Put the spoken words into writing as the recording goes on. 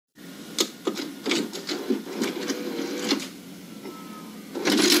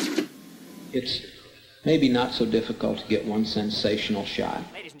it's maybe not so difficult to get one sensational shot.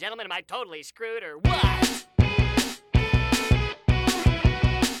 Ladies and gentlemen, am I totally screwed or what?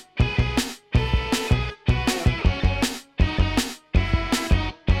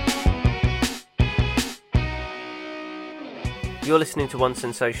 You're listening to One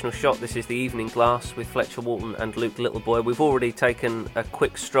Sensational Shot. This is The Evening Glass with Fletcher Walton and Luke Littleboy. We've already taken a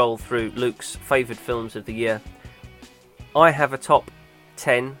quick stroll through Luke's favoured films of the year. I have a top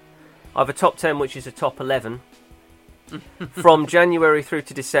 10. I have a top 10 which is a top 11. From January through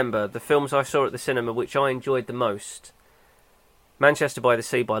to December, the films I saw at the cinema which I enjoyed the most: Manchester by the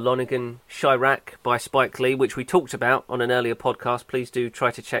Sea by Lonergan, Chirac by Spike Lee, which we talked about on an earlier podcast. Please do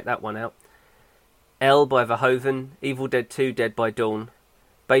try to check that one out. Elle by Verhoeven, Evil Dead 2 Dead by Dawn,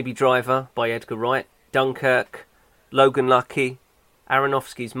 Baby Driver by Edgar Wright, Dunkirk, Logan Lucky,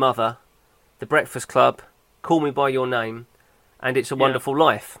 Aronofsky's Mother, The Breakfast Club, Call Me By Your Name, and It's a Wonderful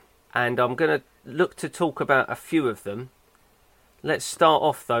Life. And I'm going to look to talk about a few of them. Let's start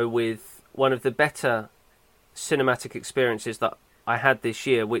off, though, with one of the better cinematic experiences that I had this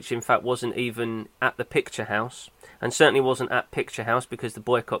year, which in fact wasn't even at the Picture House, and certainly wasn't at Picture House because the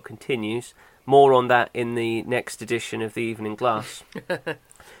boycott continues. More on that in the next edition of The Evening Glass.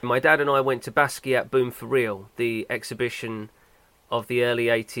 My dad and I went to Basquiat Boom for Real, the exhibition of the early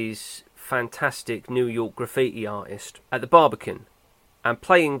 80s fantastic New York graffiti artist, at the Barbican. And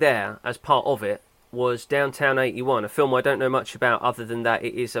playing there, as part of it, was Downtown 81, a film I don't know much about other than that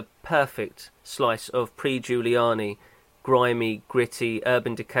it is a perfect slice of pre-Giuliani, grimy, gritty,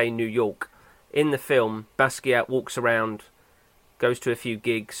 urban decay New York. In the film, Basquiat walks around, goes to a few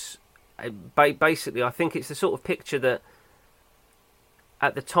gigs. Basically, I think it's the sort of picture that,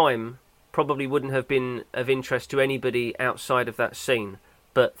 at the time, probably wouldn't have been of interest to anybody outside of that scene.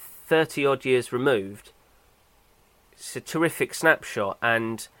 But 30-odd years removed, it's a terrific snapshot,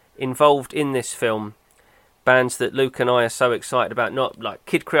 and involved in this film bands that Luke and I are so excited about, not like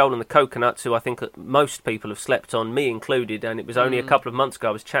Kid Creole and the Coconuts, who I think most people have slept on, me included, and it was only a couple of months ago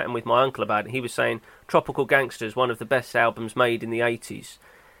I was chatting with my uncle about it. He was saying Tropical Gangsters, one of the best albums made in the 80s.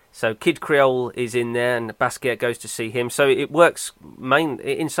 So Kid Creole is in there, and Basquiat goes to see him. So it works,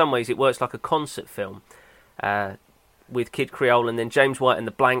 in some ways, it works like a concert film with Kid Creole, and then James White and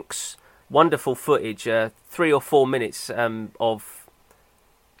the Blanks. Wonderful footage, 3 or 4 minutes of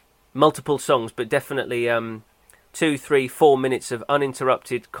multiple songs, but definitely 2, 3, 4 minutes of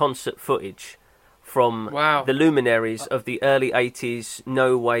uninterrupted concert footage from the luminaries of the early 80s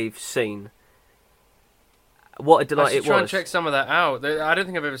no-wave scene. What a delight it was. I should try and check some of that out. I don't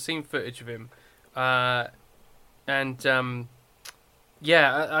think I've ever seen footage of him. I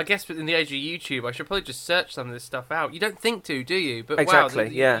guess in the age of YouTube, I should probably just search some of this stuff out. You don't think to, do you? But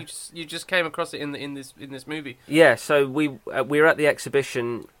exactly, wow, you just came across it in this movie. Yeah, so we were at the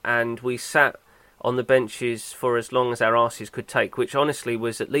exhibition and we sat on the benches for as long as our asses could take, which honestly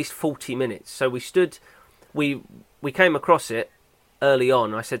was at least 40 minutes. So we stood, we came across it early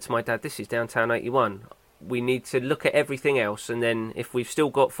on. I said to my dad, "This is Downtown 81. We need to look at everything else, and then if we've still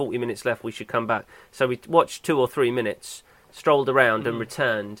got 40 minutes left, we should come back." So we watched 2 or 3 minutes, strolled around and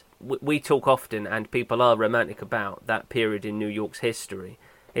returned. We talk often, and people are romantic about that period in New York's history.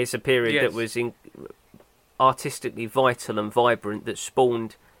 It's a period that was artistically vital and vibrant, that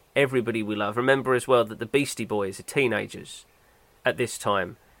spawned everybody we love. Remember as well that the Beastie Boys are teenagers at this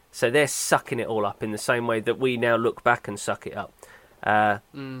time, so they're sucking it all up in the same way that we now look back and suck it up.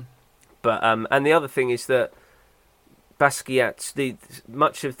 But and the other thing is that Basquiat's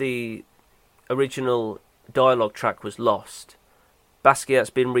much of the original dialogue track was lost.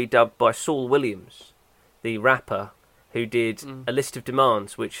 Basquiat's been redubbed by Saul Williams, the rapper who did A List of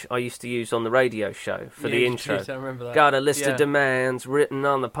Demands, which I used to use on the radio show for the intro. I remember that. Got a list of demands written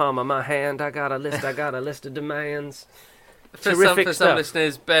on the palm of my hand. I got a list of demands. For some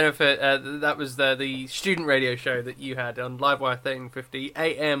listeners' benefit, that was the student radio show that you had on Livewire 1350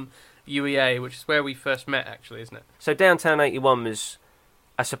 AM UEA, which is where we first met, actually, isn't it? So Downtown 81 was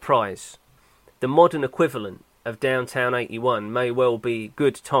a surprise. The modern equivalent of Downtown 81 may well be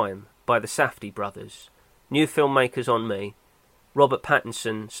Good Time by the Safdie brothers. New filmmakers on me. Robert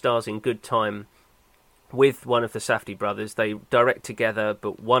Pattinson stars in Good Time with one of the Safdie brothers. They direct together,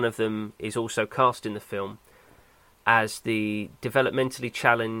 but one of them is also cast in the film as the developmentally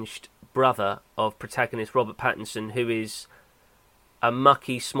challenged brother of protagonist Robert Pattinson, who is a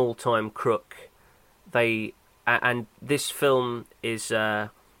mucky small-time crook. And this film is,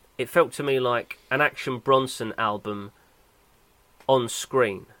 it felt to me like an Action Bronson album on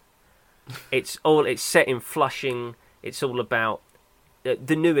screen. It's set in Flushing. It's all about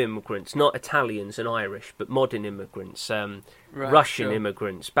the new immigrants, not Italians and Irish, but modern immigrants, Right, Russian sure.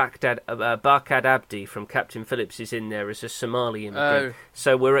 immigrants. Barkhad Abdi from Captain Phillips is in there as a Somali immigrant. Oh.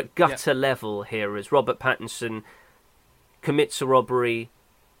 So we're at gutter level here as Robert Pattinson commits a robbery,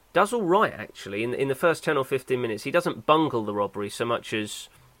 does all right actually in the first 10 or 15 minutes. He doesn't bungle the robbery so much as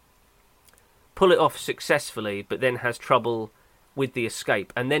pull it off successfully, but then has trouble with the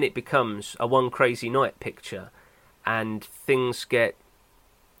escape, and then it becomes a One Crazy Night picture, and things get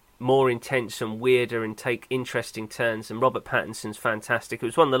more intense and weirder and take interesting turns, and Robert Pattinson's fantastic. It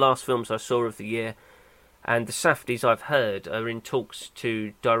was one of the last films I saw of the year, and the Safdies, I've heard, are in talks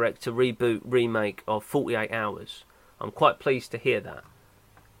to direct a remake of 48 Hours. I'm quite pleased to hear that,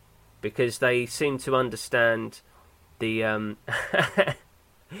 because they seem to understand the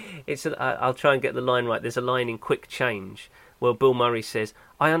I'll try and get the line right. There's a line in Quick Change where Bill Murray says,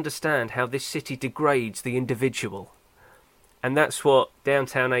 "I understand how this city degrades the individual." And that's what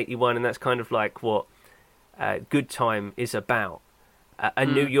Downtown 81, and that's kind of like what Good Time is about. A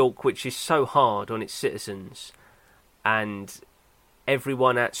New York which is so hard on its citizens, and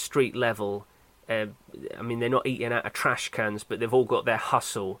everyone at street level, I mean, they're not eating out of trash cans, but they've all got their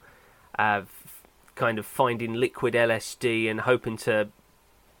hustle, kind of finding liquid LSD and hoping to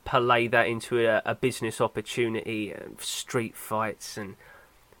parlay that into a business opportunity, and street fights and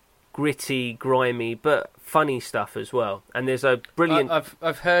gritty, grimy, but funny stuff as well. And there's a brilliant...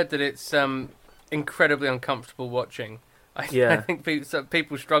 I've heard that it's incredibly uncomfortable watching. I think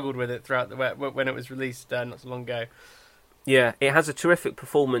people struggled with it throughout when it was released not so long ago. Yeah, it has a terrific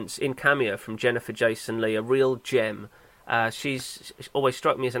performance in cameo from Jennifer Jason Leigh, a real gem. She's always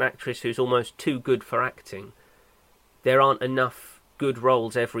struck me as an actress who's almost too good for acting. There aren't enough good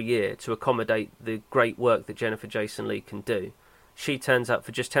roles every year to accommodate the great work that Jennifer Jason Leigh can do. She turns up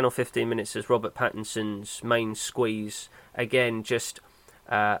for just 10 or 15 minutes as Robert Pattinson's main squeeze. Again, just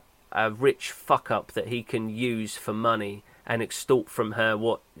a rich fuck-up that he can use for money and extort from her.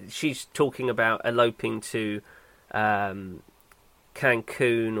 What she's talking about, eloping to Cancun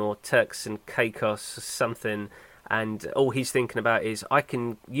or Turks and Caicos or something, and all he's thinking about is, I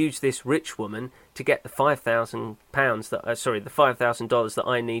can use this rich woman to get the $5,000 the $5,000 that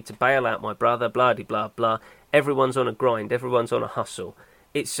I need to bail out my brother. Blah de blah blah. Everyone's on a grind. Everyone's on a hustle.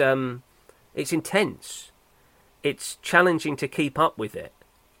 It's intense. It's challenging to keep up with it.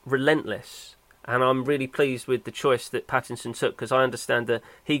 Relentless. And I'm really pleased with the choice that Pattinson took, because I understand that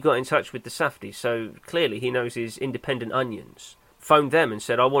he got in touch with the Safdies, so clearly he knows his independent onions. Phoned them and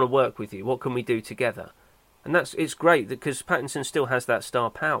said, I want to work with you. What can we do together? And it's great because Pattinson still has that star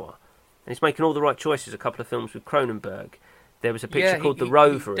power. And he's making all the right choices. A couple of films with Cronenberg. There was a picture called The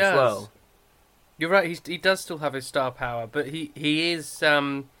Rover as well. You're right, he does still have his star power, but he is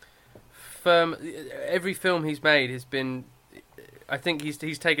firm. Every film he's made has been... I think he's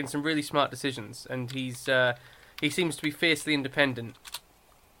taken some really smart decisions, and he seems to be fiercely independent,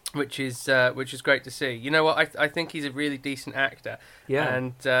 which is great to see. You know what? I think he's a really decent actor. Yeah.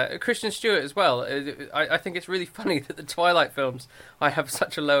 And Kristen Stewart as well. I think it's really funny that the Twilight films, I have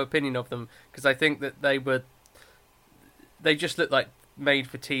such a low opinion of them, because I think that they just look like made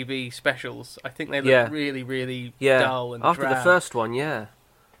for TV specials. I think they look really, really dull and after drab. the first one, yeah.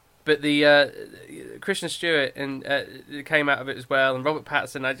 But the Kristen Stewart came out of it as well, and Robert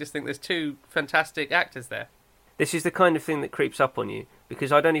Pattinson. I just think there's two fantastic actors there. This is the kind of thing that creeps up on you,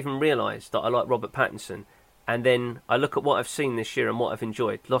 because I don't even realise that I like Robert Pattinson, and then I look at what I've seen this year and what I've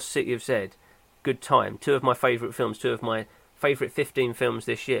enjoyed. Lost City of Z, Good Time, two of my favourite films, two of my favourite 15 films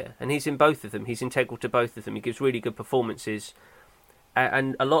this year, and he's in both of them. He's integral to both of them. He gives really good performances,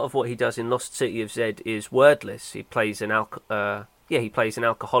 and a lot of what he does in Lost City of Z is wordless. He plays an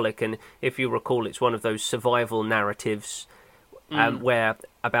alcoholic, and if you recall, it's one of those survival narratives where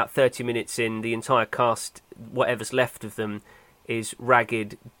about 30 minutes in, the entire cast, whatever's left of them, is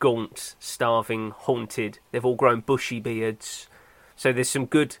ragged, gaunt, starving, haunted. They've all grown bushy beards. So there's some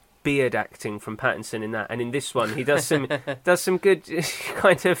good beard acting from Pattinson in that. And in this one, he does some good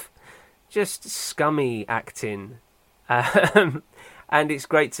kind of just scummy acting. And it's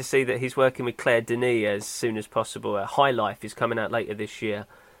great to see that he's working with Claire Denis as soon as possible. High Life is coming out later this year.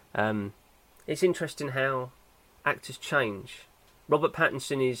 It's interesting how actors change. Robert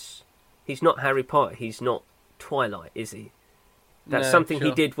Pattinson he's not Harry Potter, he's not Twilight, is he? That's something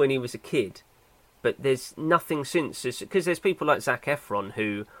he did when he was a kid. But there's nothing since, because there's people like Zac Efron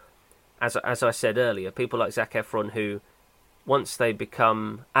who, as I said earlier, people like Zac Efron who, once they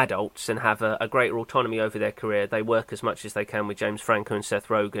become adults and have a greater autonomy over their career, they work as much as they can with James Franco and Seth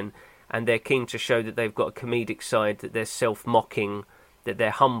Rogen, and they're keen to show that they've got a comedic side, that they're self-mocking, that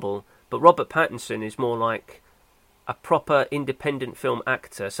they're humble. But Robert Pattinson is more like a proper independent film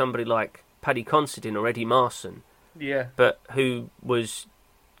actor, somebody like Paddy Considine or Eddie Marsan, Yeah. but who was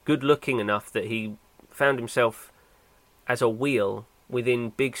good-looking enough that he found himself as a wheel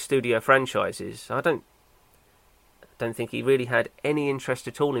within big studio franchises. I don't think he really had any interest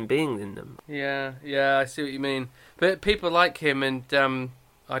at all in being in them. Yeah, I see what you mean. But people like him, and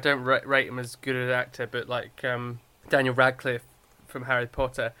I don't rate him as good an actor, but like Daniel Radcliffe from Harry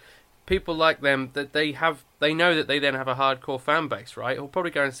Potter, people like them that they know that they then have a hardcore fan base, right? Who'll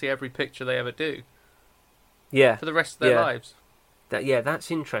probably go and see every picture they ever do. Yeah. For the rest of their lives.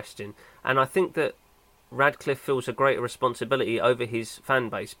 That's interesting. And I think that Radcliffe feels a greater responsibility over his fan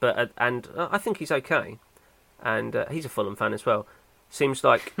base, but I think he's okay. And he's a Fulham fan as well. Seems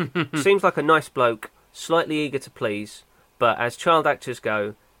like a nice bloke, slightly eager to please, but as child actors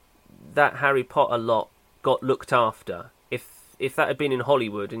go, that Harry Potter lot got looked after. If that had been in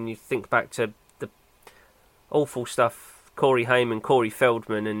Hollywood, and you think back to the awful stuff Corey Haim and Corey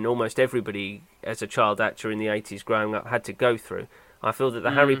Feldman and almost everybody as a child actor in the 80s growing up had to go through, I feel that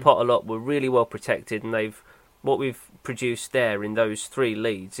the Harry Potter lot were really well protected, and what we've produced there in those 3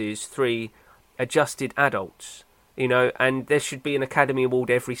 leads is 3 adjusted adults, and there should be an Academy Award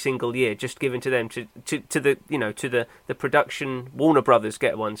every single year just given to them to the production. Warner Brothers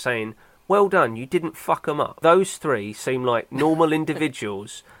get one saying, "Well done, you didn't fuck them up." Those 3 seem like normal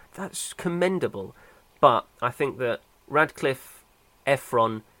individuals. That's commendable. But I think that Radcliffe,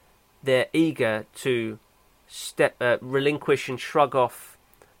 Efron, they're eager to relinquish and shrug off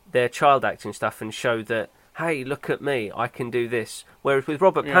their child acting stuff and show that, hey, look at me, I can do this. Whereas with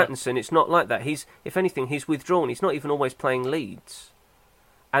Robert Pattinson, it's not like that. If anything, he's withdrawn. He's not even always playing leads.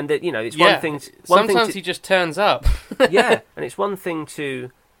 And that, it's one thing. Sometimes he just turns up. Yeah, and it's one thing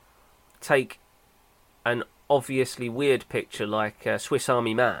to take an obviously weird picture like Swiss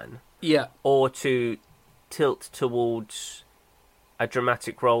Army Man, or to tilt towards a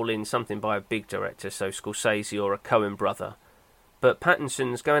dramatic role in something by a big director, so Scorsese or a Coen brother. But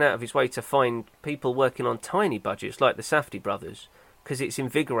Pattinson's going out of his way to find people working on tiny budgets like the Safdie brothers, because it's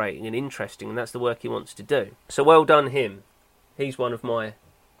invigorating and interesting, and that's the work he wants to do. So well done him. He's one of my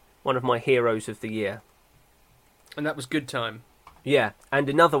heroes of the year. And that was Good Time. Yeah, and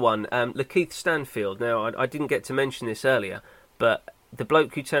another one, Lakeith Stanfield. Now, I didn't get to mention this earlier, but the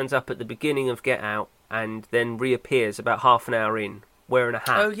bloke who turns up at the beginning of Get Out and then reappears about half an hour in, wearing a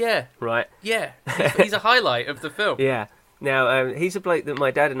hat. Oh, yeah. Right? Yeah. He's a highlight of the film. Yeah. Now, he's a bloke that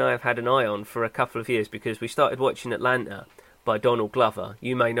my dad and I have had an eye on for a couple of years because we started watching Atlanta by Donald Glover.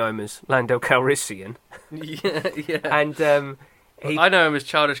 You may know him as Lando Calrissian. Yeah. And I know him as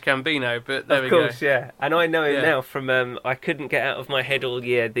Childish Gambino, but there we go. Of course, yeah. And I know him now from, I couldn't get out of my head all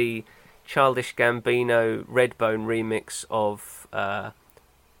year, the Childish Gambino Redbone remix of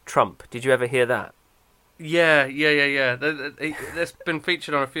Trump. Did you ever hear that? Yeah. That's been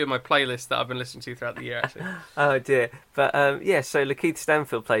featured on a few of my playlists that I've been listening to throughout the year, actually. Oh, dear. But, so Lakeith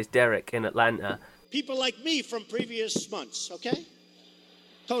Stanfield plays Derek in Atlanta. People like me from previous months, okay?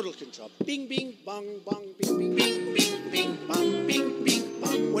 Total control. Bing, bing, bong, bong, bing, bing, bing, bing, bing, bong, bing, bing,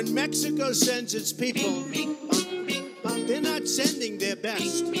 bong. When Mexico sends its people, bing, bong, bing, bong, they're not sending their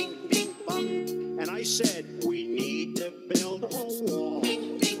best. Bing, bing, bong. And I said, we need to build a wall.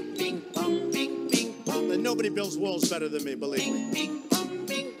 Bing, bing, bong, bing, bing, bong. And nobody builds walls better than me, believe me. Bing, bong,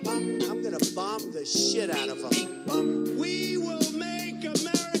 bing, bong. I'm going to bomb the shit out of them. Bong. We will make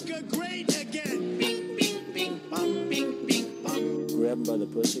America great again. Bing, bing, bing, bong, bing, bing, bong. Grab him by the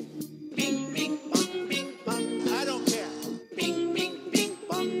pussy. Bing, bing, bong, bing, bong. I don't care. Bing, bing, bing,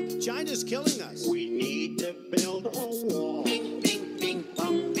 bong. China's killing us. We need to build a wall. Bing, bing, bing,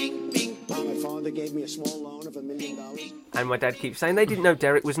 bong, bing, bing, bong. My father gave me a small loan of $1 million. And my dad keeps saying they didn't know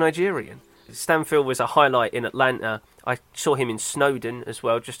Derek was Nigerian. Stanfield was a highlight in Atlanta. I saw him in Snowden as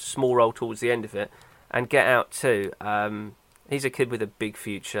well, just a small role towards the end of it. And Get Out too. He's a kid with a big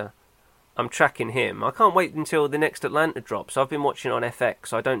future. I'm tracking him. I can't wait until the next Atlanta drops. I've been watching on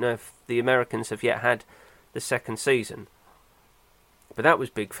FX. I don't know if the Americans have yet had the second season. But that was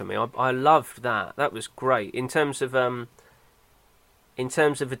big for me. I loved that. That was great. In terms of a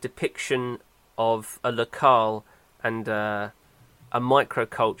depiction of a locale and a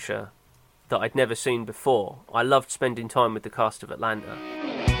microculture that I'd never seen before. I loved spending time with the cast of Atlanta.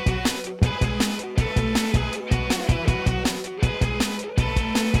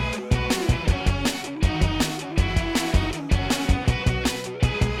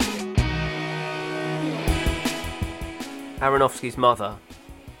 Aronofsky's mother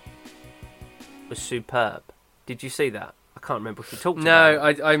was superb. Did you see that? I can't remember if we talked about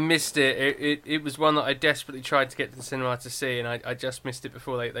it. No, I missed it. It was one that I desperately tried to get to the cinema to see, and I just missed it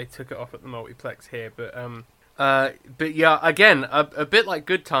before they took it off at the multiplex here. But But yeah, again, a bit like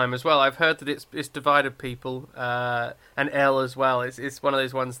Good Time as well. I've heard that it's divided people, and Elle as well. It's one of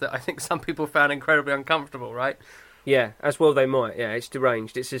those ones that I think some people found incredibly uncomfortable, right? Yeah, as well they might. Yeah, it's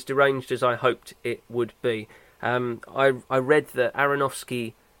deranged. It's as deranged as I hoped it would be. I read that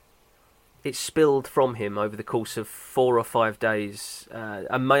Aronofsky, it spilled from him over the course of 4 or 5 days.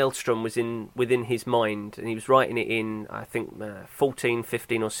 A maelstrom was within his mind, and he was writing it in, I think, 14,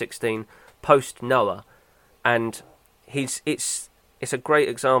 15 or 16, post-Noah. And it's a great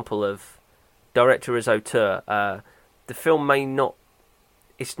example of director as auteur. The film may not...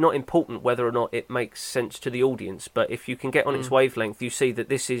 It's not important whether or not it makes sense to the audience, but if you can get on its wavelength, you see that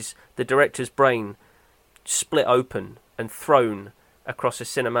this is the director's brain split open and thrown across a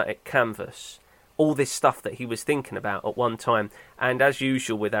cinematic canvas. All this stuff that he was thinking about at one time. And as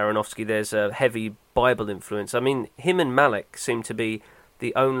usual with Aronofsky, there's a heavy Bible influence. I mean, him and Malick seem to be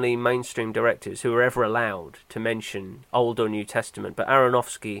the only mainstream directors who are ever allowed to mention Old or New Testament. But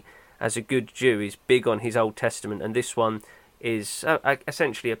Aronofsky, as a good Jew, is big on his Old Testament, and this one is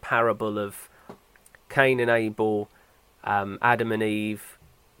essentially a parable of Cain and Abel, Adam and Eve,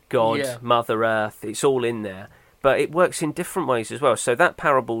 God, Mother Earth. It's all in there, but it works in different ways as well. So that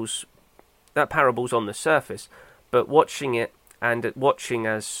parable's on the surface, but watching it and watching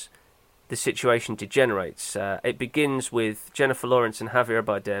as the situation degenerates. It begins with Jennifer Lawrence and Javier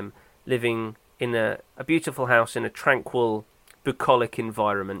Bardem living in a beautiful house in a tranquil, bucolic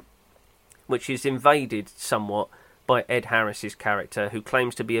environment, which is invaded somewhat by Ed Harris's character, who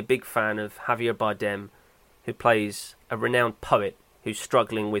claims to be a big fan of Javier Bardem, who plays a renowned poet who's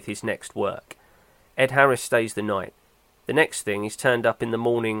struggling with his next work. Ed Harris stays the night. The next thing, he's turned up in the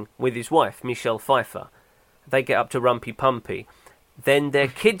morning with his wife, Michelle Pfeiffer. They get up to Rumpy Pumpy. Then their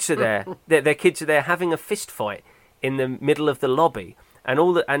kids are there. Their kids are there having a fist fight in the middle of the lobby, and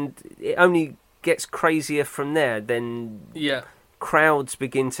it only gets crazier from there. Then crowds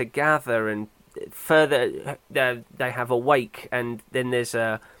begin to gather, and further they have a wake, and then there's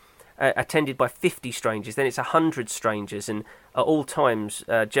attended by 50 strangers. Then it's 100 strangers, and at all times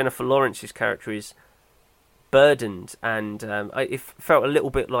Jennifer Lawrence's character is burdened, and it felt a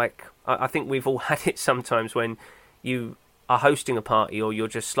little bit like, I think we've all had it sometimes when you are hosting a party or you're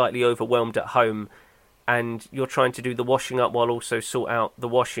just slightly overwhelmed at home and you're trying to do the washing up while also sort out the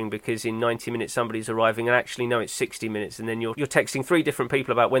washing, because in 90 minutes somebody's arriving, and actually no, it's 60 minutes, and then you're texting 3 different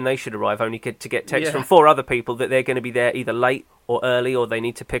people about when they should arrive, only to get texts from 4 other people that they're going to be there either late or early, or they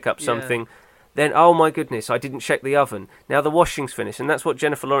need to pick up something. Then, oh my goodness, I didn't check the oven. Now the washing's finished. And that's what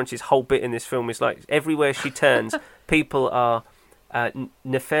Jennifer Lawrence's whole bit in this film is like. Everywhere she turns, people are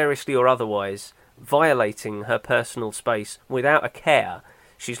nefariously or otherwise violating her personal space without a care.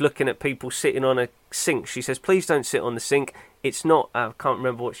 She's looking at people sitting on a sink. She says, please don't sit on the sink. It's not, I can't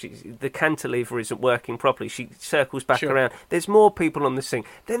remember what the cantilever isn't working properly. She circles back around. There's more people on the sink.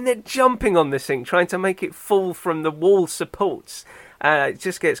 Then they're jumping on the sink, trying to make it fall from the wall supports. It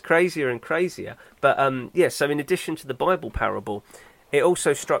just gets crazier and crazier. But so in addition to the Bible parable, it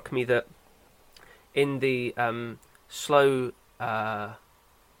also struck me that in the slow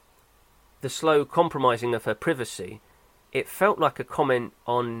compromising of her privacy, it felt like a comment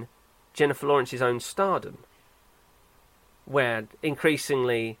on Jennifer Lawrence's own stardom, where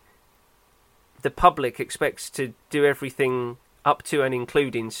increasingly the public expects to do everything up to and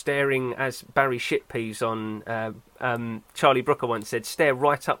including staring, as Barry Shitpeas on Charlie Brooker once said, stare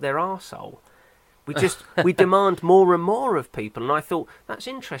right up their arsehole. We demand more and more of people, and I thought that's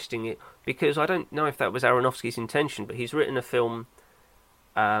interesting, because I don't know if that was Aronofsky's intention, but he's written a film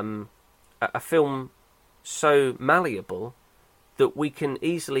so malleable that we can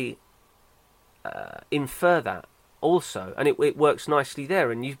easily infer that also, and it works nicely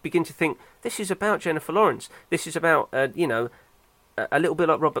there, and you begin to think, this is about Jennifer Lawrence, this is about a little bit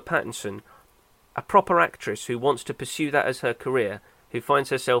like Robert Pattinson, a proper actress who wants to pursue that as her career, who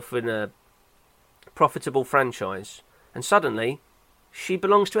finds herself in a profitable franchise, and suddenly she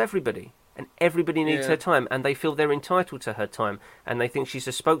belongs to everybody, and everybody needs her time, and they feel they're entitled to her time, and they think she's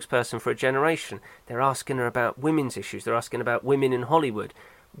a spokesperson for a generation. They're asking her about women's issues, they're asking about women in Hollywood,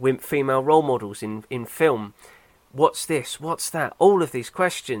 female role models in film. What's this? What's that? All of these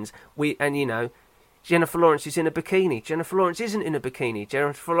questions. Jennifer Lawrence is in a bikini. Jennifer Lawrence isn't in a bikini.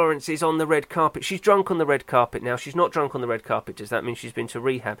 Jennifer Lawrence is on the red carpet. She's drunk on the red carpet now. She's not drunk on the red carpet. Does that mean she's been to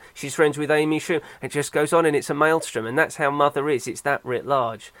rehab? She's friends with Amy Schumer. It just goes on, and it's a maelstrom, and that's how Mother is. It's that writ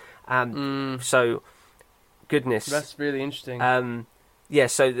large. So, goodness. That's really interesting.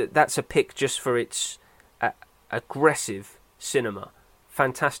 So that's a pick just for its aggressive cinema.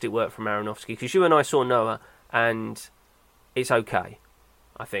 Fantastic work from Aronofsky, because you and I saw Noah, and it's okay.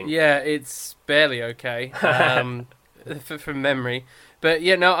 I think. Yeah, it's barely okay from memory. But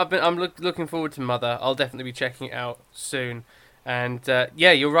yeah, no, I'm looking forward to Mother. I'll definitely be checking it out soon. And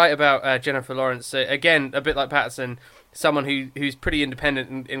yeah, you're right about Jennifer Lawrence. Again, a bit like Patterson, someone who's pretty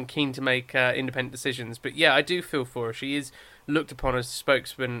independent and keen to make independent decisions. But yeah, I do feel for her. She is looked upon as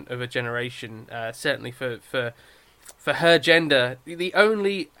spokesman of a generation, certainly for her gender. The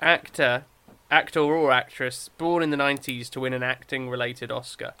only actor or actress born in the 90s to win an acting-related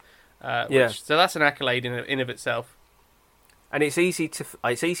Oscar. So that's an accolade in of itself. And it's easy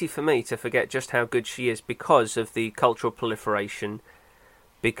for me to forget just how good she is because of the cultural proliferation,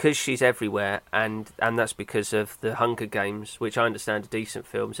 because she's everywhere, and that's because of the Hunger Games, which I understand are decent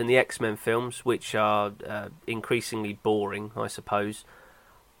films, and the X-Men films, which are increasingly boring, I suppose.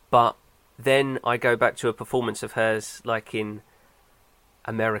 But then I go back to a performance of hers, like in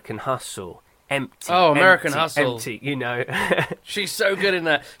American Hustle. Empty. Oh, American Hustle. Empty, you know. She's so good in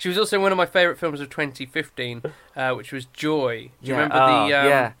that. She was also one of my favourite films of 2015, which was Joy. Do you remember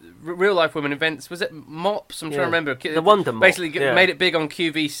the real life women events? Was it Mops? I'm trying to remember. The Wonder Mop. Basically made it big on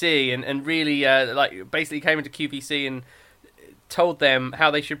QVC and really basically came into QVC and told them how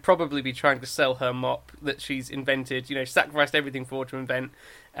they should probably be trying to sell her mop that she's invented. You know, sacrificed everything for to invent,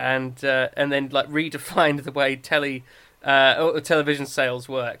 and then like redefined the way television sales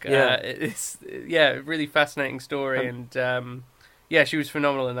work. It's a really fascinating story, and she was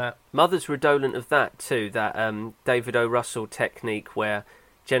phenomenal in that. Mother's redolent of that too, that David O. Russell technique where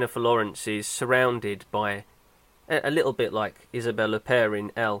Jennifer Lawrence is surrounded by, a little bit like Isabelle Huppert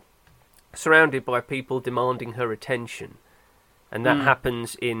in Elle, surrounded by people demanding her attention. And that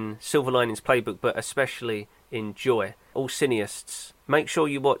happens in Silver Linings Playbook, but especially in Joy. All cineasts, make sure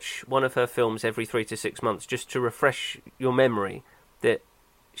you watch one of her films every 3 to 6 months just to refresh your memory that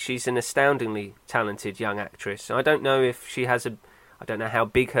she's an astoundingly talented young actress. I don't know if she has I don't know how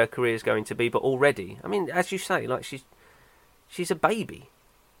big her career is going to be, but already, I mean, as you say, like she's a baby.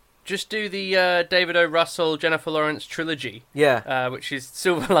 Just do the David O. Russell, Jennifer Lawrence trilogy. Yeah. Which is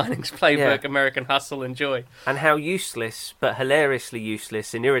Silver Linings Playbook, American Hustle, and Joy. And how useless, but hilariously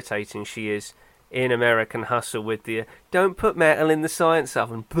useless and irritating she is in American Hustle with the don't put metal in the science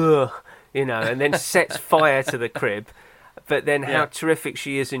oven, and then sets fire to the crib. But then how terrific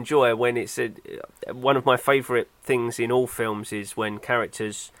she is in Joy when it's one of my favourite things in all films is when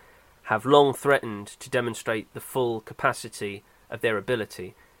characters have long threatened to demonstrate the full capacity of their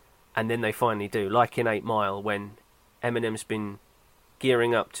ability, and then they finally do, like in 8 Mile when Eminem's been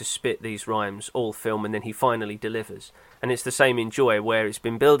gearing up to spit these rhymes all film, and then he finally delivers. And it's the same in Joy, where it's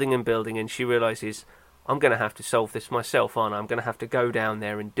been building and building, and she realises, I'm going to have to solve this myself, aren't I? I'm going to have to go down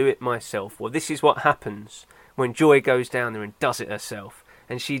there and do it myself. Well, this is what happens when Joy goes down there and does it herself.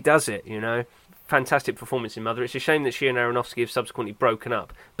 And she does it, you know. Fantastic performance in Mother. It's a shame that she and Aronofsky have subsequently broken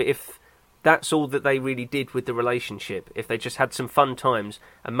up. But if that's all that they really did with the relationship, if they just had some fun times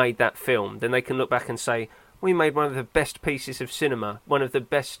and made that film, then they can look back and say, we made one of the best pieces of cinema, one of the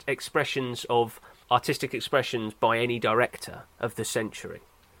best expressions of artistic expressions by any director of the century.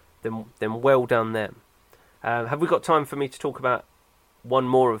 Then well done them. Have we got time for me to talk about one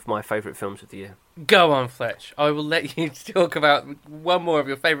more of my favourite films of the year? Go on, Fletch. I will let you talk about one more of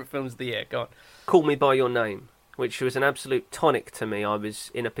your favourite films of the year. Go on. Call Me By Your Name, which was an absolute tonic to me. I was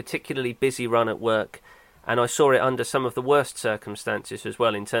in a particularly busy run at work, and I saw it under some of the worst circumstances as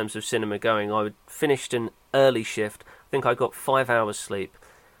well in terms of cinema going. I finished an early shift. I think I got 5 hours sleep.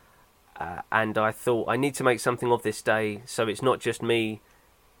 And I thought, I need to make something of this day, so it's not just me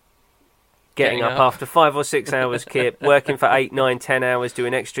getting up after 5 or 6 hours, Kip, working for 8, 9, 10 hours,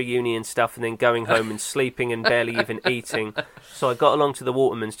 doing extra uni and stuff, and then going home and sleeping and barely even eating. So I got along to the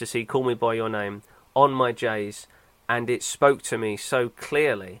Watermans to see Call Me By Your Name on my J's, and it spoke to me so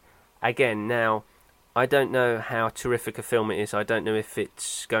clearly. Again, now, I don't know how terrific a film it is. I don't know if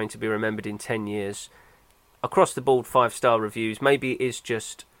it's going to be remembered in 10 years. Across the board, 5-star reviews. Maybe it is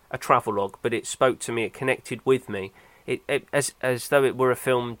just a travelogue, but it spoke to me. It connected with me. It as though it were a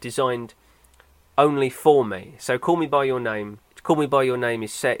film designed only for me. So Call Me By Your Name. Call Me By Your Name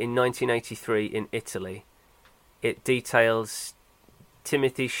is set in 1983 in Italy. It details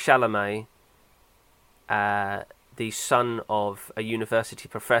Timothée Chalamet, the son of a university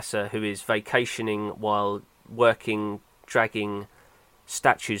professor who is vacationing while working, dragging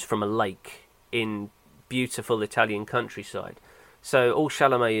statues from a lake in beautiful Italian countryside. So all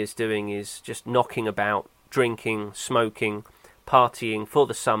Chalamet is doing is just knocking about, drinking, smoking, partying for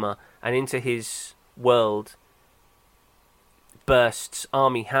the summer, and into his world bursts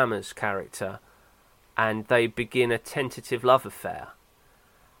Armie Hammer's character, and they begin a tentative love affair.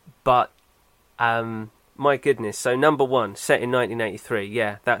 But my my goodness. So number 1, set in 1983.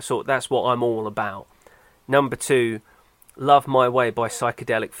 Yeah, that's what I'm all about. Number 2, Love My Way by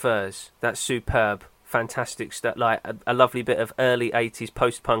Psychedelic Furs. That's superb, fantastic stuff. Like a lovely bit of early 80s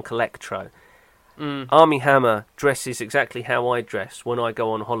post-punk electro. Armie Hammer dresses exactly how I dress when I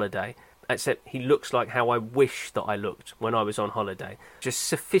go on holiday, except he looks like how I wish that I looked when I was on holiday. Just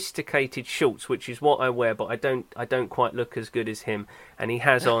sophisticated shorts, which is what I wear, but I don't quite look as good as him. And he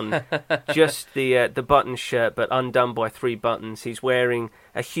has on just the button shirt, but undone by 3 buttons. He's wearing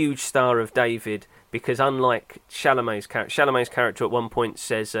a huge Star of David, because unlike Chalamet's character at one point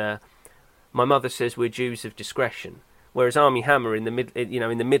says, "My mother says we're Jews of discretion," whereas Armie Hammer in the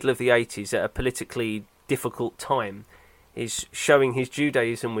middle of the 80s at a politically difficult time is showing his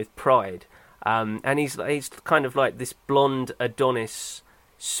Judaism with pride, and he's kind of like this blonde Adonis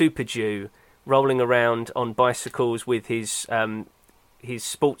super Jew rolling around on bicycles with his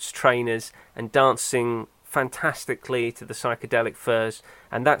sports trainers and dancing fantastically to the Psychedelic Furs.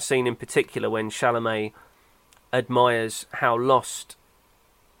 And that scene in particular, when Chalamet admires how lost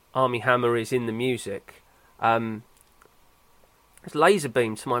Armie Hammer is in the music, it's laser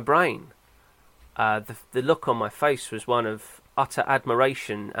beamed to my brain. The look on my face was one of utter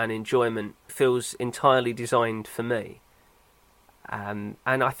admiration and enjoyment. Feels entirely designed for me. And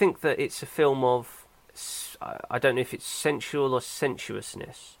I think that it's a film of, I don't know if it's sensual or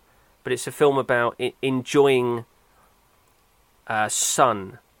sensuousness, but it's a film about enjoying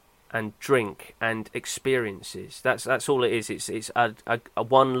sun and drink and experiences. That's all it is. It's a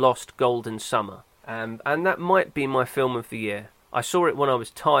one lost golden summer. And that might be my film of the year. I saw it when I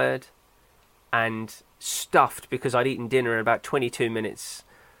was tired and stuffed because I'd eaten dinner in about 22 minutes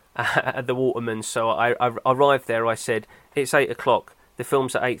at the Waterman. So I arrived there. I said, it's 8 o'clock. The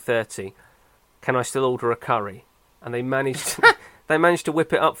film's at 8:30. Can I still order a curry? And they managed to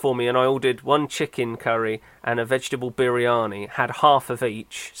whip it up for me, and I ordered 1 chicken curry and a vegetable biryani, had half of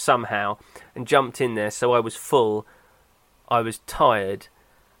each somehow, and jumped in there. So I was full, I was tired,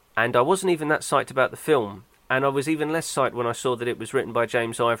 and I wasn't even that psyched about the film. And I was even less psyched when I saw that it was written by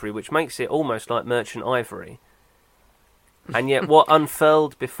James Ivory, which makes it almost like Merchant Ivory. And yet what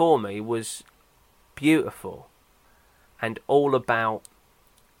unfurled before me was beautiful and all about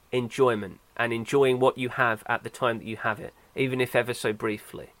enjoyment and enjoying what you have at the time that you have it, even if ever so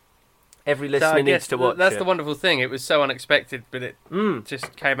briefly. Every listener needs to watch that's it. the wonderful thing. It was so unexpected, but it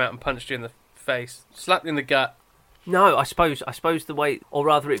just came out and punched you in the face, slapped you in the gut. No, I suppose the way, or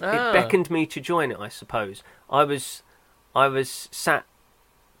rather, it beckoned me to join it. I suppose I was sat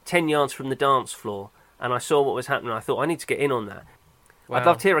 10 yards from the dance floor, and I saw what was happening. I thought, I need to get in on that. Wow. I'd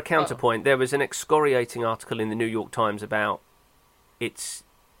love to hear a counterpoint. There was an excoriating article in the New York Times about its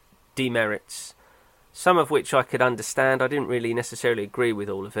demerits, some of which I could understand. I didn't really necessarily agree with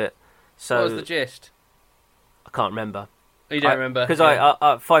all of it. So what was the gist? I can't remember. You don't remember? Because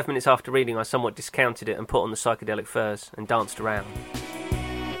I 5 minutes after reading, I somewhat discounted it and put on the Psychedelic Furs and danced around.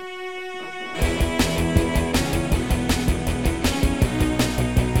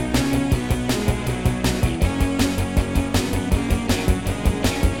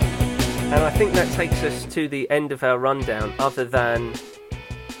 And I think that takes us to the end of our rundown, other than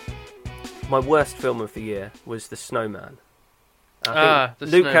my worst film of the year was The Snowman. I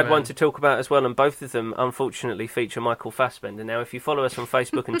think Luke had one to talk about as well, and both of them unfortunately feature Michael Fassbender. Now, if you follow us on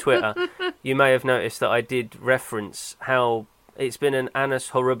Facebook and Twitter, you may have noticed that I did reference how it's been an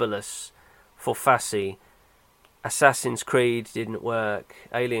annus horribilis for Fassi. Assassin's Creed didn't work.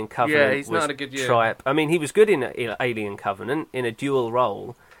 Alien Covenant he's was not a good year. tripe. I mean, he was good in Alien Covenant in a dual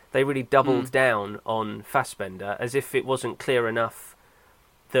role. They really doubled down on Fassbender, as if it wasn't clear enough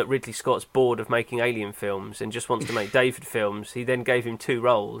that Ridley Scott's bored of making Alien films and just wants to make David films. He then gave him 2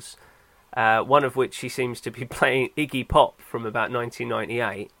 roles, one of which he seems to be playing Iggy Pop from about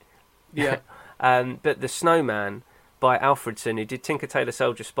 1998. Yeah. But The Snowman by Alfredson, who did Tinker Tailor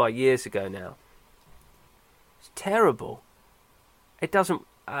Soldier Spy years ago now, it's terrible. It doesn't...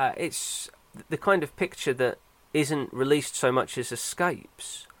 it's the kind of picture that isn't released so much as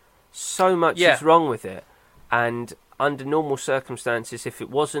escapes. So much is wrong with it. And under normal circumstances, if it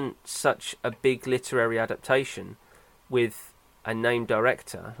wasn't such a big literary adaptation with a named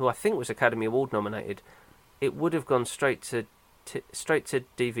director, who I think was Academy Award nominated, it would have gone straight to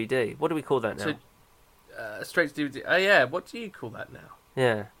DVD. What do we call that now? Straight to DVD. Oh yeah, what do you call that now?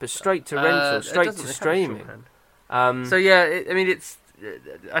 Yeah, but straight to rental, straight to streaming. So yeah, I mean it's.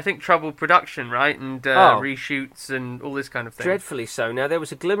 I think troubled production, right, and reshoots and all this kind of thing. Dreadfully so. Now, there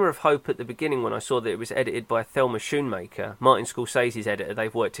was a glimmer of hope at the beginning when I saw that it was edited by Thelma Schoonmaker, Martin Scorsese's editor.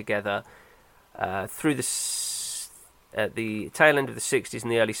 They've worked together through the at the tail end of the 60s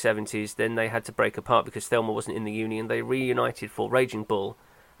and the early 70s. Then they had to break apart because Thelma wasn't in the union. They reunited for Raging Bull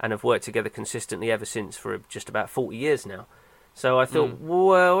and have worked together consistently ever since for just about 40 years now. So I thought,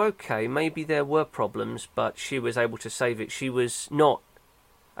 well, okay, maybe there were problems, but she was able to save it. She was not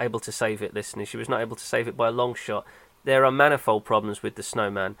able to save it, listeners. She was not able to save it by a long shot. There are manifold problems with The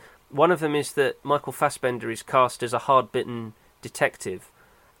Snowman. One of them is that Michael Fassbender is cast as a hard-bitten detective,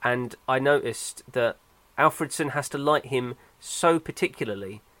 and I noticed that Alfredson has to like him so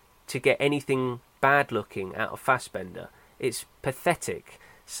particularly to get anything bad-looking out of Fassbender. It's pathetic.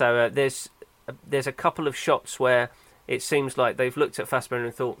 So there's a couple of shots where it seems like they've looked at Fassbender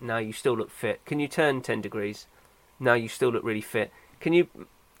and thought, no, you still look fit. Can you turn 10 degrees? No, you still look really fit. Can you...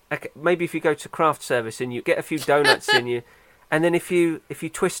 Maybe if you go to craft service and you get a few donuts in you, and then if you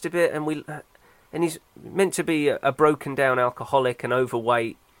twist a bit and he's meant to be a broken down alcoholic and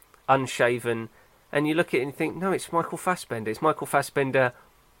overweight, unshaven, and you look at it and you think, no, it's Michael Fassbender. It's Michael Fassbender,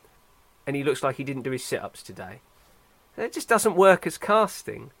 and he looks like he didn't do his sit-ups today. It just doesn't work as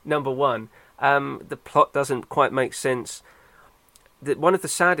casting, number one. The plot doesn't quite make sense. One of the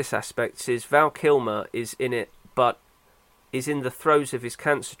saddest aspects is Val Kilmer is in it, but is in the throes of his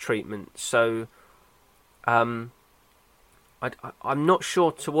cancer treatment. So I'm not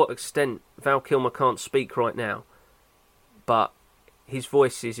sure to what extent Val Kilmer can't speak right now, but his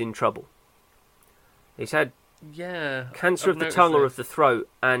voice is in trouble. He's had cancer of the tongue or of the throat,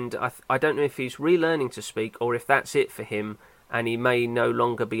 and I don't know if he's relearning to speak or if that's it for him, and he may no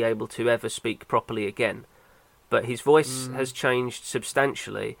longer be able to ever speak properly again. But his voice has changed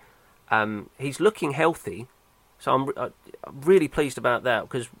substantially. He's looking healthy, so I'm really pleased about that,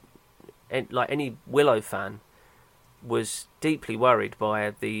 because like any Willow fan was deeply worried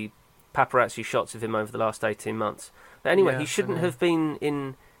by the paparazzi shots of him over the last 18 months. But anyway, he should not have been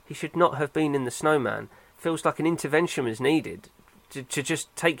in The Snowman. Feels like an intervention was needed to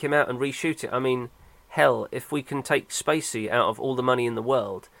just take him out and reshoot it. I mean, hell, if we can take Spacey out of all the money in the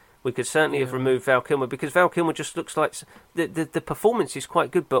world, we could certainly have removed Val Kilmer, because Val Kilmer just looks like... The performance is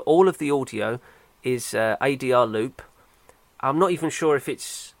quite good, but all of the audio is ADR loop. I'm not even sure if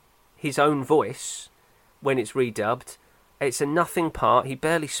it's his own voice when it's redubbed. It's a nothing part. He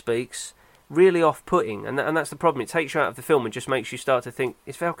barely speaks. Really off-putting, and that's the problem. It takes you out of the film and just makes you start to think,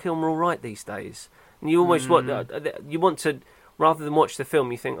 is Val Kilmer all right these days? And you almost want to, rather than watch the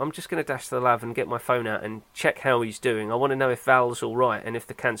film, you think, I'm just going to dash to the lab and get my phone out and check how he's doing. I want to know if Val's all right and if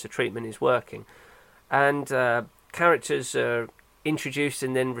the cancer treatment is working. And characters are introduced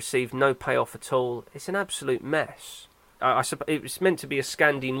and then receive no payoff at all. It's an absolute mess. It was meant to be a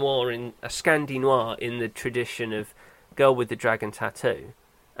Scandi noir in the tradition of Girl with the Dragon Tattoo,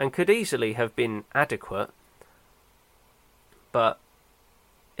 and could easily have been adequate, but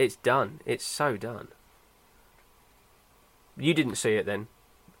it's done. It's so done. You didn't see it then?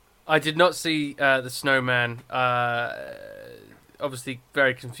 I did not see The Snowman. Obviously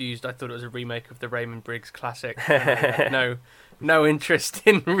very confused. I thought it was a remake of the Raymond Briggs classic. No interest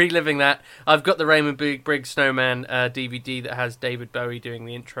in reliving that. I've got the Raymond Briggs Snowman DVD that has David Bowie doing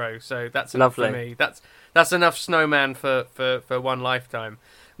the intro, so that's enough for me. That's enough Snowman for one lifetime.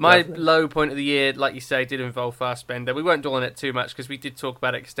 My low point of the year, like you say, did involve Fassbender. We won't dwell on it too much because we did talk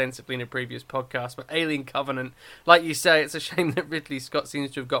about it extensively in a previous podcast. But Alien Covenant, like you say, it's a shame that Ridley Scott seems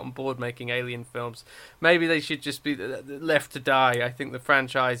to have gotten bored making Alien films. Maybe they should just be left to die. I think the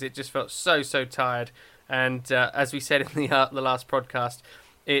franchise, it just felt so tired. And as we said in the last podcast,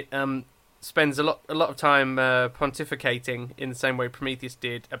 it spends a lot of time pontificating in the same way Prometheus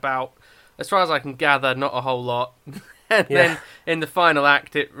did about, as far as I can gather, not a whole lot. And then in the final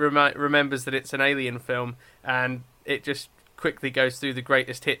act, it remembers that it's an Alien film, and it just quickly goes through the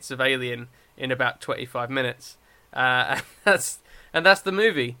greatest hits of Alien in about 25 minutes. And that's the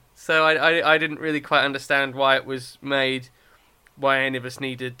movie. So I didn't really quite understand why it was made, why any of us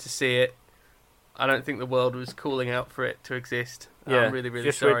needed to see it. I don't think the world was calling out for it to exist. Yeah, I'm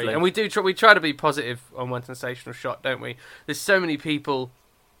really sorry. Ridley. And we try to be positive on One Sensational Shot, don't we? There's so many people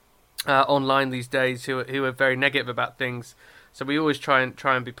online these days who are very negative about things, so we always try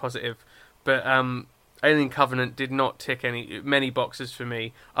and be positive. But Alien Covenant did not tick many boxes for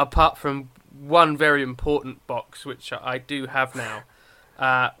me, apart from one very important box, which I do have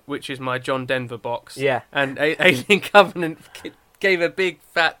now, which is my John Denver box. Yeah, and Alien Covenant gave a big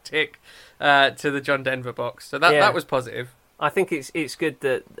fat tick to the John Denver box, so that was positive. I think it's good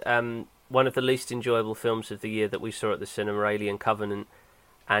that one of the least enjoyable films of the year that we saw at the cinema, Alien Covenant.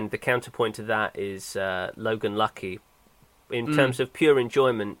 And the counterpoint to that is Logan Lucky. In terms of pure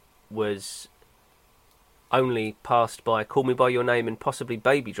enjoyment, was only passed by Call Me By Your Name and possibly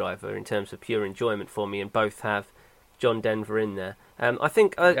Baby Driver in terms of pure enjoyment for me. And both have John Denver in there. I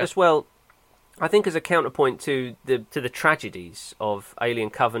think as well. I think as a counterpoint to the tragedies of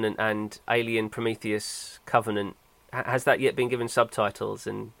Alien Covenant and Alien Prometheus Covenant, has that yet been given subtitles?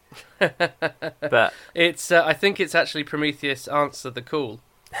 And but it's I think it's actually Prometheus Answer the Call.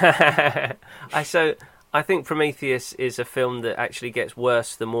 I think Prometheus is a film that actually gets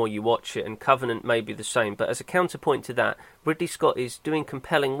worse the more you watch it, and Covenant may be the same. But as a counterpoint to that, Ridley Scott is doing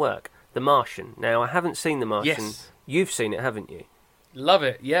compelling work. The Martian. Now, I haven't seen The Martian. Yes. You've seen it, haven't you? Love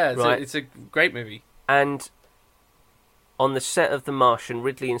it. Yeah, Right. It's a great movie. And on the set of The Martian,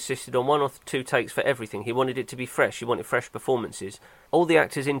 Ridley insisted on 1 or 2 takes for everything. He wanted it to be fresh. He wanted fresh performances. All the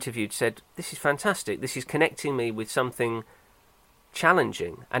actors interviewed said, "This is fantastic. This is connecting me with something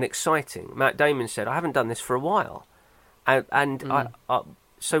challenging and exciting." Matt Damon said, "I haven't done this for a while."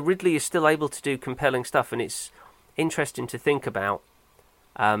 So Ridley is still able to do compelling stuff, and it's interesting to think about.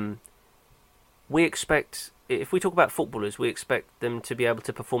 We expect, if we talk about footballers, we expect them to be able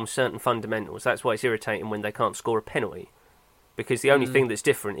to perform certain fundamentals. That's why it's irritating when they can't score a penalty, because the only thing that's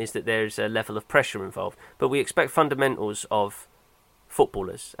different is that there's a level of pressure involved. But we expect fundamentals of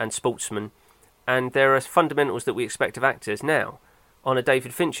footballers and sportsmen, and there are fundamentals that we expect of actors now. On a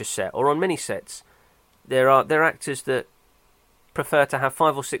David Fincher set, or on many sets, there are actors that prefer to have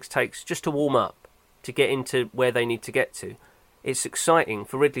 5 or 6 takes just to warm up, to get into where they need to get to. It's exciting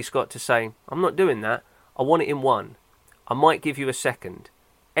for Ridley Scott to say, "I'm not doing that. I want it in 1. I might give you a second."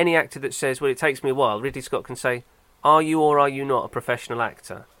 Any actor that says, "Well, it takes me a while," Ridley Scott can say, "Are you or are you not a professional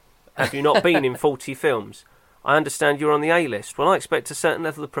actor? Have you not been in 40 films? I understand you're on the A-list. Well, I expect a certain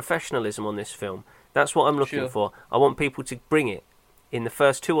level of professionalism on this film. That's what I'm looking for. I want people to bring it in the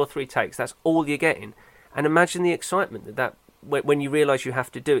first 2 or 3 takes. That's all you're getting." And imagine the excitement that when you realise you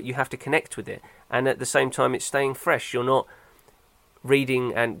have to do it, you have to connect with it. And at the same time, it's staying fresh. You're not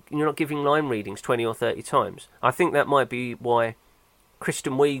reading, and you're not giving line readings 20 or 30 times. I think that might be why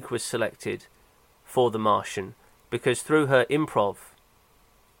Kristen Wiig was selected for The Martian, because through her improv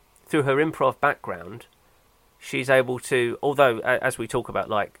background, she's able to, although as we talk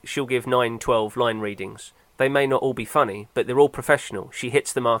about, like, she'll give 9, 12 line readings. They may not all be funny, but they're all professional. She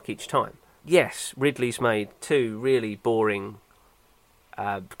hits the mark each time. Yes, Ridley's made 2 really boring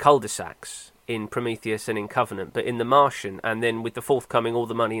cul-de-sacs in Prometheus and in Covenant, but in The Martian, and then with the forthcoming All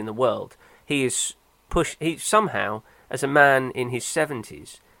the Money in the World, he somehow, as a man in his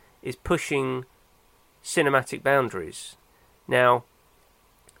 70s, is pushing cinematic boundaries. Now,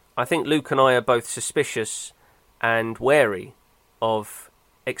 I think Luke and I are both suspicious and wary of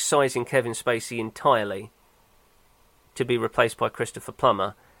excising Kevin Spacey entirely to be replaced by Christopher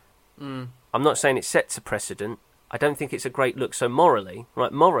Plummer. I'm not saying it sets a precedent. I don't think it's a great look. So morally,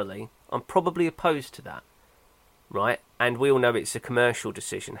 I'm probably opposed to that, right? And we all know it's a commercial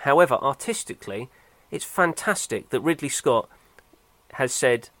decision. However, artistically, it's fantastic that Ridley Scott has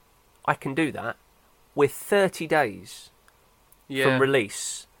said, "I can do that. We're 30 days from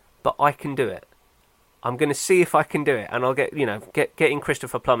release, but I can do it. I'm going to see if I can do it, and I'll get in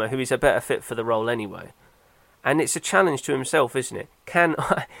Christopher Plummer, who is a better fit for the role anyway." And it's a challenge to himself, isn't it?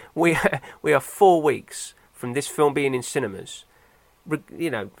 We are 4 weeks from this film being in cinemas.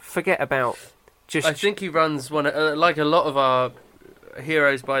 Forget about just... I think he runs one, like a lot of our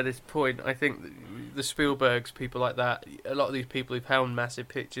heroes by this point. I think the Spielbergs, people like that, a lot of these people who've held massive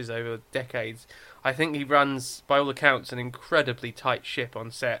pictures over decades, I think he runs, by all accounts, an incredibly tight ship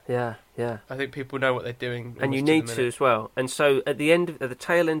on set. Yeah. I think people know what they're doing. And you need to as well. And so at the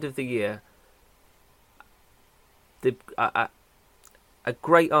tail end of the year, a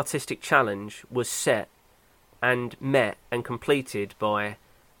great artistic challenge was set and met and completed by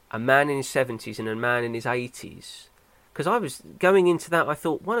a man in his 70s and a man in his 80s. Because I was going into that, I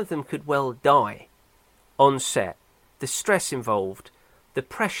thought one of them could well die on set. The stress involved, the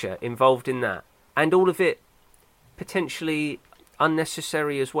pressure involved in that, and all of it potentially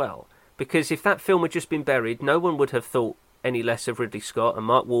unnecessary as well. Because if that film had just been buried, no one would have thought any less of Ridley Scott and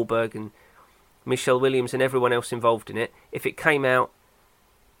Mark Wahlberg and Michelle Williams and everyone else involved in it. If it came out,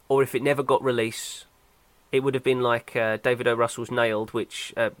 or if it never got release, it would have been like David O. Russell's Nailed,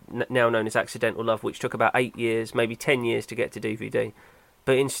 which now known as Accidental Love, which took about 8 years, maybe 10 years to get to DVD.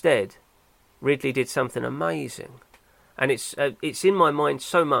 But instead, Ridley did something amazing. And it's in my mind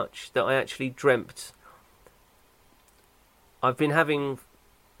so much that I actually dreamt. I've been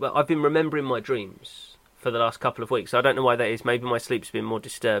remembering my dreams for the last couple of weeks. I don't know why that is. Maybe my sleep's been more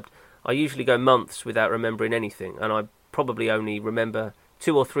disturbed. I usually go months without remembering anything, and I probably only remember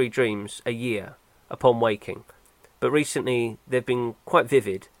 2 or 3 dreams a year upon waking. But recently, they've been quite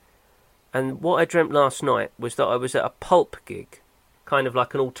vivid. And what I dreamt last night was that I was at a pulp gig, kind of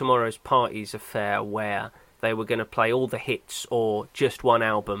like an All Tomorrow's Parties affair, where they were going to play all the hits or just one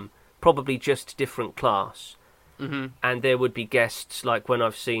album, probably just different class. Mm-hmm. And there would be guests, like when I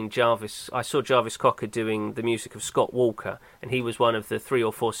saw Jarvis Cocker doing the music of Scott Walker, and he was one of the 3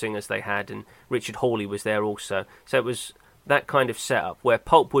 or 4 singers they had, and Richard Hawley was there also. So it was that kind of setup where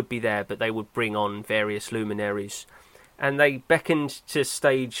Pulp would be there, but they would bring on various luminaries. And they beckoned to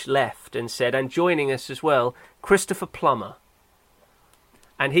stage left and said, and joining us as well, Christopher Plummer.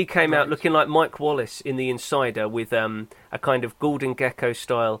 And he came out looking like Mike Wallace in The Insider with a kind of Gordon Gekko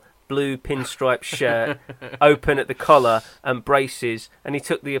style blue pinstripe shirt, open at the collar and braces, and he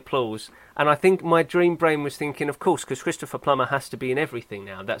took the applause. And I think my dream brain was thinking, of course, because Christopher Plummer has to be in everything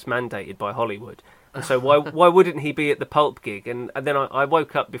now. That's mandated by Hollywood. And so why wouldn't he be at the Pulp gig? And then I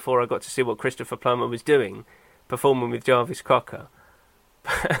woke up before I got to see what Christopher Plummer was doing, performing with Jarvis Cocker.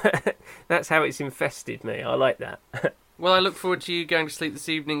 That's how it's infested me. I like that. Well, I look forward to you going to sleep this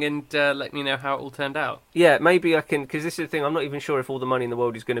evening and letting me know how it all turned out. Yeah, maybe I can, because this is the thing, I'm not even sure if All the Money in the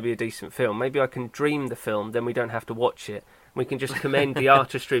World is going to be a decent film. Maybe I can dream the film, then we don't have to watch it. We can just commend the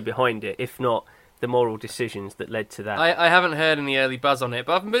artistry behind it, if not the moral decisions that led to that. I haven't heard any early buzz on it,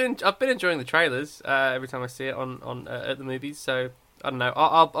 but I've been enjoying the trailers every time I see it on at the movies. So I don't know.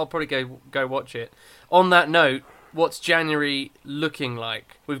 I'll probably go watch it. On that note, what's January looking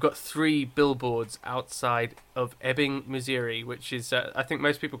like? We've got 3 billboards outside of Ebbing, Missouri, which is I think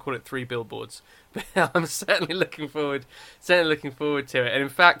most people call it 3 billboards, but I'm certainly looking forward to it. And in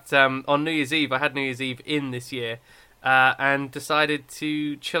fact, on New Year's Eve, I had New Year's Eve in this year. And decided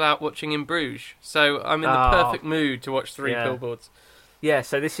to chill out watching In Bruges. So I'm in the perfect mood to watch 3 billboards. Yeah,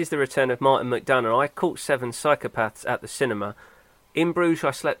 so this is the return of Martin McDonagh. I caught 7 Psychopaths at the cinema. In Bruges I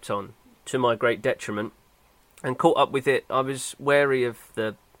slept on, to my great detriment, and caught up with it. I was wary of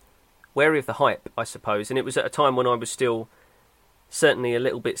the hype, I suppose, and it was at a time when I was still certainly a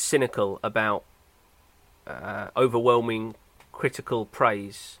little bit cynical about overwhelming critical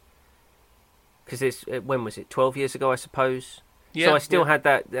praise. Because when was it? 12 years ago, I suppose. Yeah, so I still had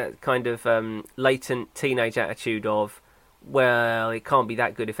that kind of latent teenage attitude of, well, it can't be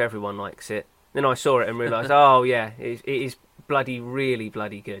that good if everyone likes it. Then I saw it and realised, oh yeah, it is really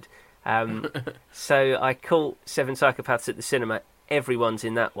bloody good. So I caught 7 Psychopaths at the cinema. Everyone's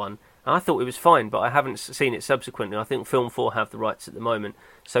in that one. And I thought it was fine, but I haven't seen it subsequently. I think Film 4 have the rights at the moment.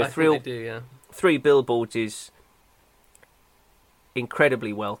 So I think they do, yeah. 3 billboards is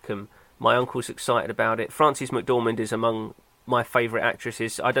incredibly welcome. My uncle's excited about it. Frances McDormand is among my favourite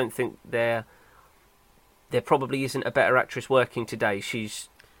actresses. I don't think there probably isn't a better actress working today. She's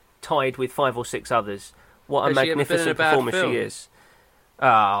tied with 5 or 6 others. What a magnificent performer she is.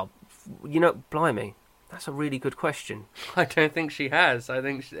 Blimey, that's a really good question. I don't think she has. I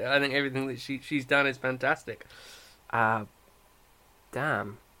think everything that she's done is fantastic.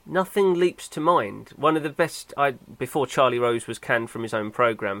 Damn. Nothing leaps to mind. One of the best, before Charlie Rose was canned from his own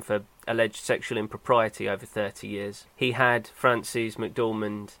programme for alleged sexual impropriety over 30 years, he had Frances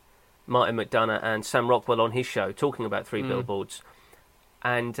McDormand, Martin McDonagh and Sam Rockwell on his show talking about 3 billboards.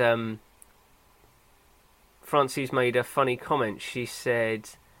 And Frances made a funny comment. She said,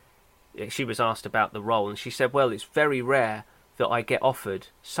 she was asked about the role, and she said, well, it's very rare that I get offered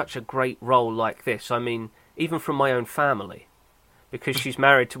such a great role like this. I mean, even from my own family. Because she's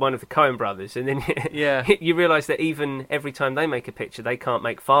married to one of the Coen brothers, and then you realise that even every time they make a picture, they can't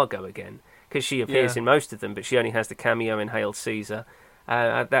make Fargo again, because she appears in most of them, but she only has the cameo in Hail Caesar.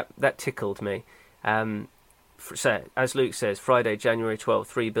 That tickled me. So, as Luke says, Friday, January 12th,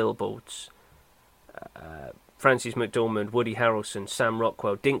 3 billboards. Frances McDormand, Woody Harrelson, Sam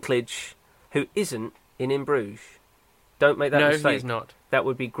Rockwell, Dinklage, who isn't in Bruges. Don't make that mistake. No, he's not. That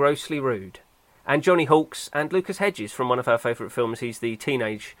would be grossly rude. And Johnny Hawkes and Lucas Hedges from one of our favourite films. He's the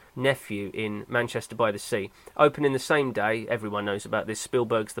teenage nephew in Manchester by the Sea. Opening the same day, everyone knows about this,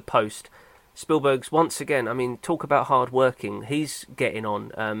 Spielberg's The Post. Spielberg's, once again, I mean, talk about hard working. He's getting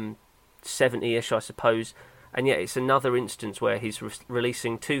on 70-ish, I suppose. And yet it's another instance where he's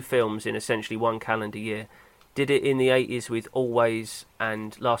releasing 2 films in essentially 1 calendar year. Did it in the 80s with Always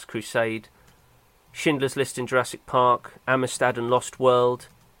and Last Crusade. Schindler's List and Jurassic Park. Amistad and Lost World.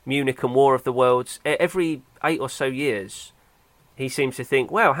 Munich and War of the Worlds. Every 8 or so years, he seems to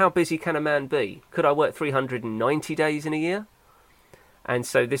think, wow, how busy can a man be? Could I work 390 days in a year? And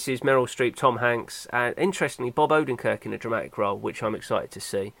so this is Meryl Streep, Tom Hanks, and interestingly, Bob Odenkirk in a dramatic role, which I'm excited to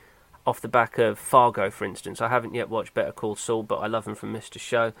see. Off the back of Fargo, for instance. I haven't yet watched Better Call Saul, but I love him from Mr.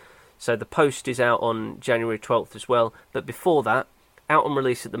 Show. So The Post is out on January 12th as well. But before that, out on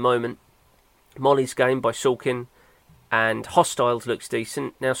release at the moment, Molly's Game by Sorkin, and Hostiles looks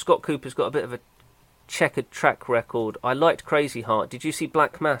decent. Now, Scott Cooper's got a bit of a checkered track record. I liked Crazy Heart. Did you see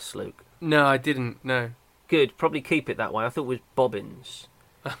Black Mass, Luke? No, I didn't, no. good. Probably keep it that way. I thought it was Bobbins.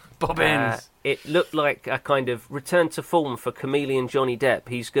 Bobbins. It looked like a kind of return to form for chameleon Johnny Depp.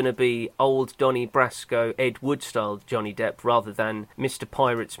 He's going to be old Donnie Brasco, Ed Wood style Johnny Depp rather than Mr.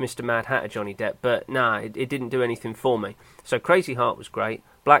 Pirates, Mr. Mad Hatter Johnny Depp. But nah, it didn't do anything for me. So Crazy Heart was great.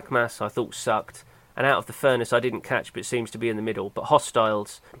 Black Mass I thought sucked. And Out of the Furnace I didn't catch but seems to be in the middle. But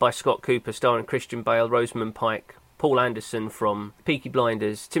Hostiles by Scott Cooper starring Christian Bale, Rosamund Pike, Paul Anderson from Peaky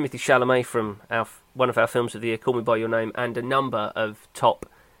Blinders, Timothée Chalamet from one of our films of the year, Call Me By Your Name, and a number of top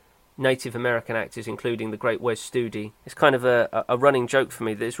Native American actors, including the great Wes Studi. It's kind of a running joke for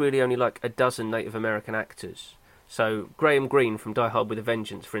me that there's really only like a dozen Native American actors. So Graham Greene from Die Hard with a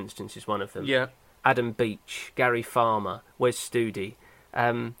Vengeance, for instance, is one of them. Yeah. Adam Beach, Gary Farmer, Wes Studi.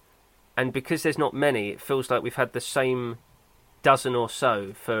 And because there's not many, it feels like we've had the same dozen or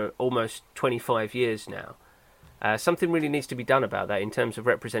so for almost 25 years now. Something really needs to be done about that in terms of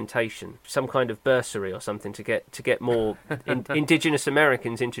representation. Some kind of bursary or something to get more Indigenous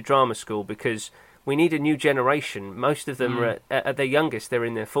Americans into drama school, because we need a new generation. Most of them are at their youngest, they're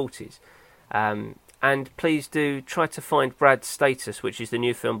in their 40s. And please do try to find Brad Status, which is the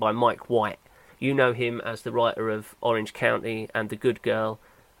new film by Mike White. You know him as the writer of Orange County and The Good Girl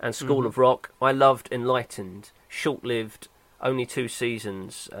and School of Rock. I loved Enlightened, short-lived, only 2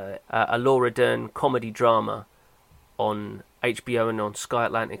 seasons, a Laura Dern comedy drama on HBO and on Sky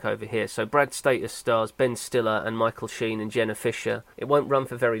Atlantic over here. So Brad Status stars Ben Stiller and Michael Sheen and Jenna Fisher. It won't run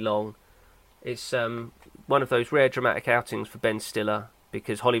for very long. It's one of those rare dramatic outings for Ben Stiller,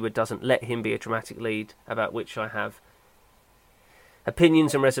 because Hollywood doesn't let him be a dramatic lead, about which I have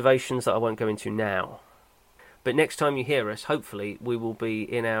opinions and reservations that I won't go into now. But next time you hear us, hopefully we will be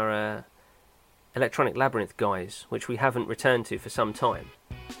in our Electronic Labyrinth guise, which we haven't returned to for some time.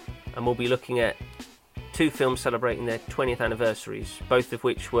 And we'll be looking at 2 films celebrating their 20th anniversaries, both of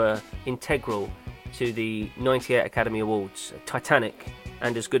which were integral to the 98 Academy Awards, Titanic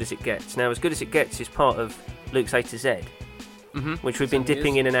and As Good As It Gets. Now, As Good As It Gets is part of Luke's A to Z, which we've been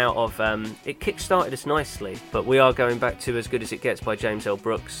dipping in and out of. It kick-started us nicely, but we are going back to As Good As It Gets by James L.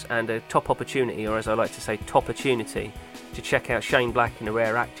 Brooks, and a top opportunity, or as I like to say, top-opportunity, to check out Shane Black in a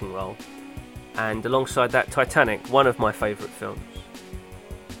rare acting role. And alongside that, Titanic, one of my favourite films.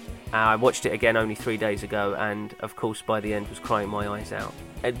 I watched it again only 3 days ago, and of course by the end was crying my eyes out.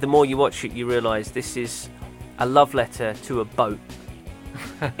 The more you watch it, you realise this is a love letter to a boat.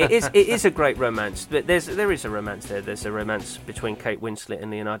 It is a great romance, but there is a romance there. There's a romance between Kate Winslet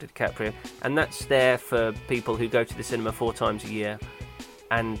and Leonardo DiCaprio, and that's there for people who go to the cinema 4 times a year.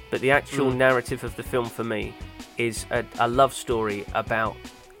 But the actual narrative of the film for me is a love story about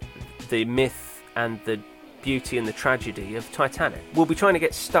the myth and the beauty and the tragedy of Titanic. We'll be trying to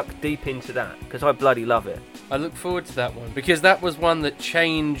get stuck deep into that, because I bloody love it. I look forward to that one, because that was one that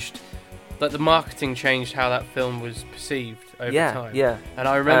changed, like the marketing changed how that film was perceived over time. Yeah. And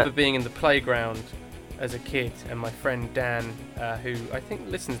I remember being in the playground as a kid, and my friend Dan, who I think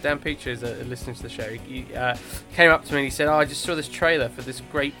listens, Dan Peacher is listening to the show, he came up to me and he said, I just saw this trailer for this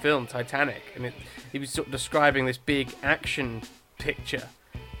great film, Titanic, and he was sort of describing this big action picture.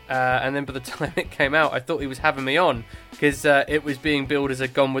 And then by the time it came out, I thought he was having me on, because it was being billed as a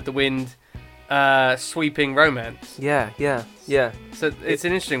Gone with the Wind sweeping romance. Yeah. So it's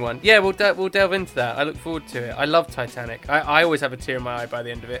an interesting one. Yeah, we'll delve into that. I look forward to it. I love Titanic. I always have a tear in my eye by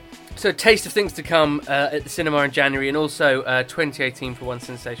the end of it. So taste of things to come at the cinema in January, and also 2018 for One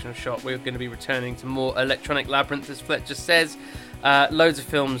Sensational Shot. We're going to be returning to more Electronic Labyrinth, as Fletcher says. Loads of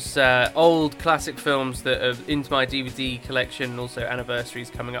films, old classic films that are into my DVD collection, and also anniversaries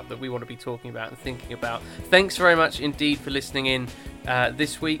coming up that we want to be talking about and thinking about. Thanks very much indeed for listening in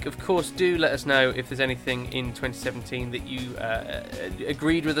this week. Of course, do let us know if there's anything in 2017 that you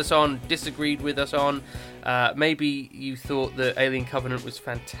agreed with us on, disagreed with us on. Maybe you thought that Alien Covenant was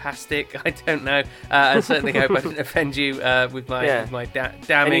fantastic. I don't know. I certainly hope I didn't offend you with my damning...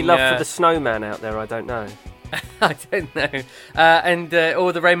 Any love for the snowman out there? I don't know. I don't know.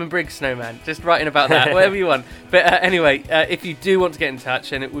 Or the Raymond Briggs snowman. Just writing about that, whatever you want. But anyway, if you do want to get in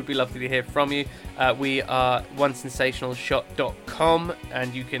touch, and it would be lovely to hear from you, we are onesensationalshot.com,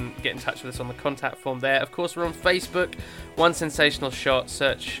 and you can get in touch with us on the contact form there. Of course, we're on Facebook, One Sensational Shot.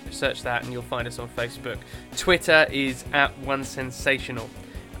 Search that, and you'll find us on Facebook. Twitter is @OneSensational.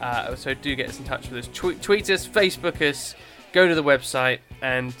 So do get us in touch with us. Tweet us, Facebook us. Go to the website,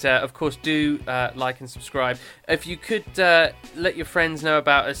 and of course do like and subscribe. If you could let your friends know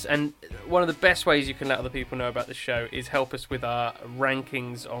about us, and one of the best ways you can let other people know about the show is help us with our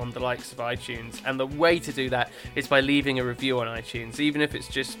rankings on the likes of iTunes. And the way to do that is by leaving a review on iTunes, even if it's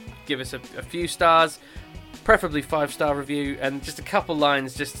just give us a few stars. preferably 5-star review, and just a couple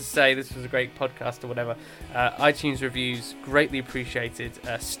lines just to say this was a great podcast or whatever. iTunes reviews, greatly appreciated.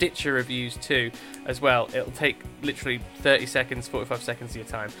 Stitcher reviews too, as well. It'll take literally 30 seconds, 45 seconds of your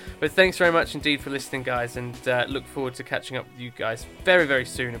time. But thanks very much indeed for listening, guys, and look forward to catching up with you guys very, very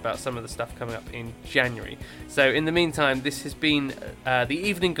soon about some of the stuff coming up in January. So in the meantime, this has been The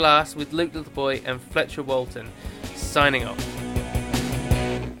Evening Glass with Luke Littleboy and Fletcher Walton, signing off.